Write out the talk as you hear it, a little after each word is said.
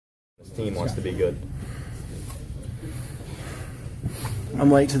This team wants to be good. I'm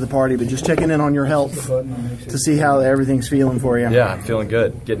late to the party, but just checking in on your health to see how everything's feeling for you. Yeah, I'm feeling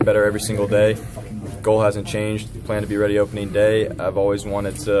good. Getting better every single day. Goal hasn't changed. Plan to be ready opening day. I've always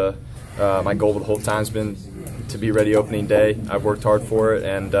wanted to. My goal the whole time has been to be ready opening day. I've worked hard for it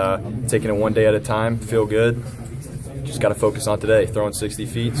and taking it one day at a time. Feel good. Just got to focus on today. Throwing 60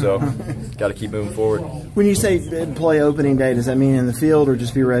 feet, so got to keep moving forward. When you say play opening day, does that mean in the field or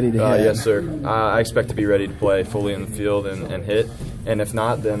just be ready to hit? Yes, sir. I expect to be ready to play fully in the field and hit. And if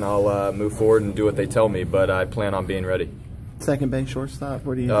not, then I'll move forward and do what they tell me. But I plan on being ready. Second base, shortstop.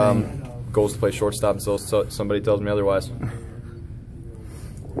 What do you think? Goals to play shortstop until somebody tells me otherwise.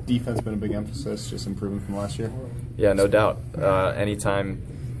 Defense been a big emphasis, just improving from last year? Yeah, no doubt. Anytime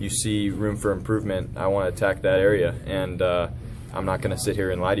you see room for improvement, I want to attack that area. And I'm not going to sit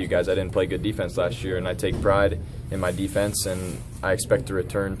here and lie to you guys. I didn't play good defense last year, and I take pride in my defense, and I expect to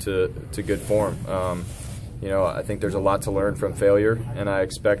return to good form. I think there's a lot to learn from failure, and I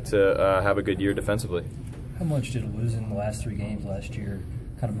expect to have a good year defensively. How much did losing the last 3 games last year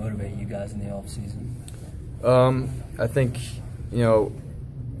kind of motivate you guys in the offseason? I think,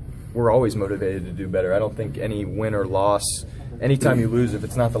 we're always motivated to do better. I don't think any win or loss, anytime you lose, if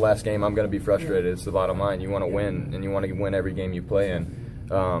it's not the last game, I'm going to be frustrated. It's the bottom line. You want to win, and you want to win every game you play in.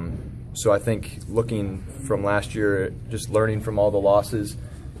 So I think looking from last year, just learning from all the losses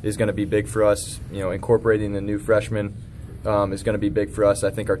is going to be big for us. Incorporating the new freshmen is going to be big for us. I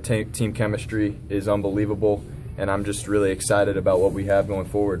think our team chemistry is unbelievable, and I'm just really excited about what we have going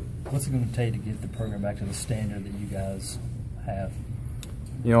forward. What's it going to take to get the program back to the standard that you guys have?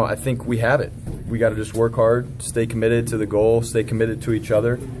 I think we have it. We got to just work hard, stay committed to the goal, stay committed to each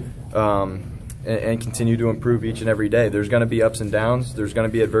other, and continue to improve each and every day. There's going to be ups and downs. There's going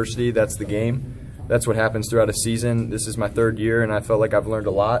to be adversity. That's the game. That's what happens throughout a season. This is my 3rd year, and I felt like I've learned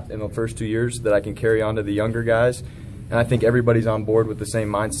a lot in the first 2 years that I can carry on to the younger guys. And I think everybody's on board with the same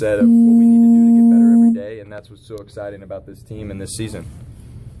mindset of what we need to do to get better every day, and that's what's so exciting about this team and this season.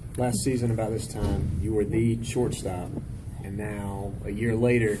 Last season about this time, you were the shortstop, and now a year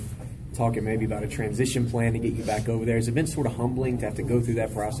later, talking maybe about a transition plan to get you back over there. Has it been sort of humbling to have to go through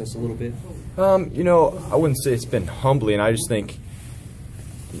that process a little bit? I wouldn't say it's been humbling. I just think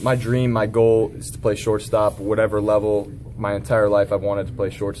my dream, my goal is to play shortstop, whatever level. My entire life I've wanted to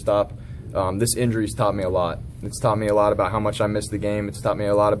play shortstop. This injury's taught me a lot. It's taught me a lot about how much I miss the game. It's taught me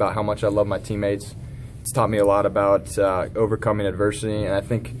a lot about how much I love my teammates. It's taught me a lot about overcoming adversity, and I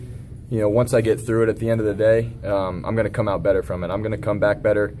think once I get through it at the end of the day, I'm going to come out better from it. I'm going to come back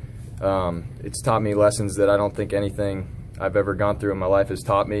better. It's taught me lessons that I don't think anything I've ever gone through in my life has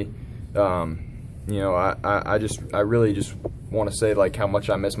taught me. I really just want to say how much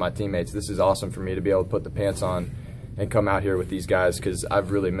I miss my teammates. This is awesome for me to be able to put the pants on and come out here with these guys because I've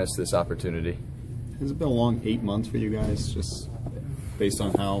really missed this opportunity. Has it been a long 8 months for you guys, just based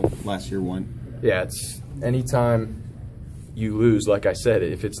on how last year went? Yeah, it's anytime you lose, like I said,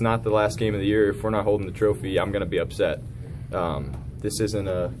 if it's not the last game of the year, if we're not holding the trophy, I'm going to be upset. This isn't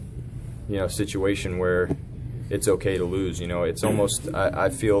a situation where it's okay to lose. It's almost, I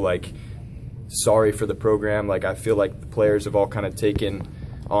feel like sorry for the program. I feel like the players have all kind of taken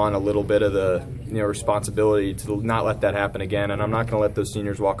on a little bit of the responsibility to not let that happen again, and I'm not going to let those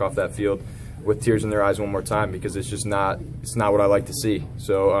seniors walk off that field with tears in their eyes one more time because it's not what I like to see.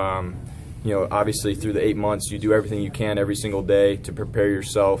 So obviously through the 8 months, you do everything you can every single day to prepare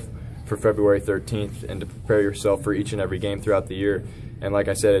yourself for February 13th and to prepare yourself for each and every game throughout the year. And like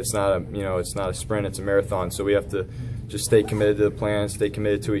I said, it's not a sprint, it's a marathon. So we have to just stay committed to the plan, stay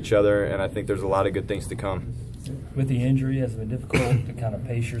committed to each other, and I think there's a lot of good things to come. With the injury, has it been difficult to kind of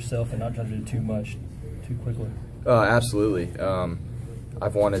pace yourself and not try to do too much too quickly? Absolutely.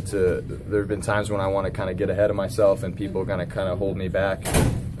 I've wanted to. There have been times when I want to kind of get ahead of myself, and people kind of hold me back,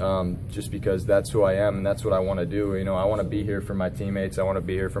 just because that's who I am and that's what I want to do. I want to be here for my teammates. I want to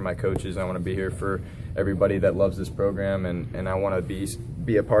be here for my coaches. I want to be here for everybody that loves this program, and I want to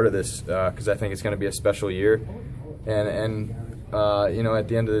be a part of this because I think it's going to be a special year. And at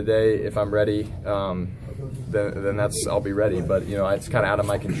the end of the day, if I'm ready, then I'll be ready. But it's kind of out of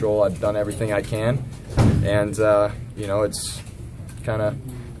my control. I've done everything I can, and it's kind of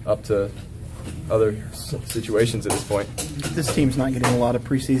up to other situations at this point. This team's not getting a lot of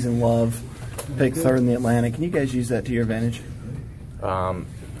preseason love. Picked 3rd in the Atlantic. Can you guys use that to your advantage? I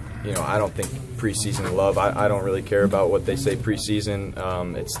don't think preseason love. I don't really care about what they say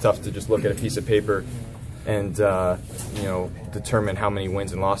preseason. It's tough to just look at a piece of paper and determine how many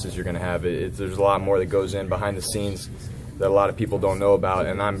wins and losses you're going to have. There's a lot more that goes in behind the scenes that a lot of people don't know about,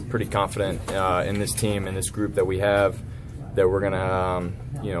 and I'm pretty confident in this team and this group that we have. that we're gonna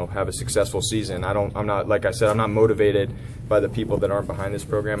have a successful season. I'm not, like I said, I'm not motivated by the people that aren't behind this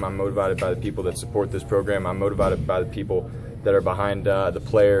program. I'm motivated by the people that support this program. I'm motivated by the people that are behind the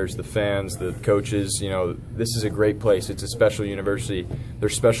players, the fans, the coaches. This is a great place. It's a special university.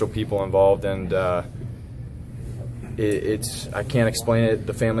 There's special people involved, and I can't explain it,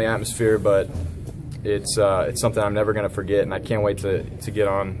 the family atmosphere, but it's something I'm never going to forget, and I can't wait to get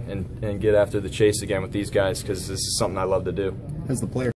on and get after the chase again with these guys, because this is something I love to do. As the player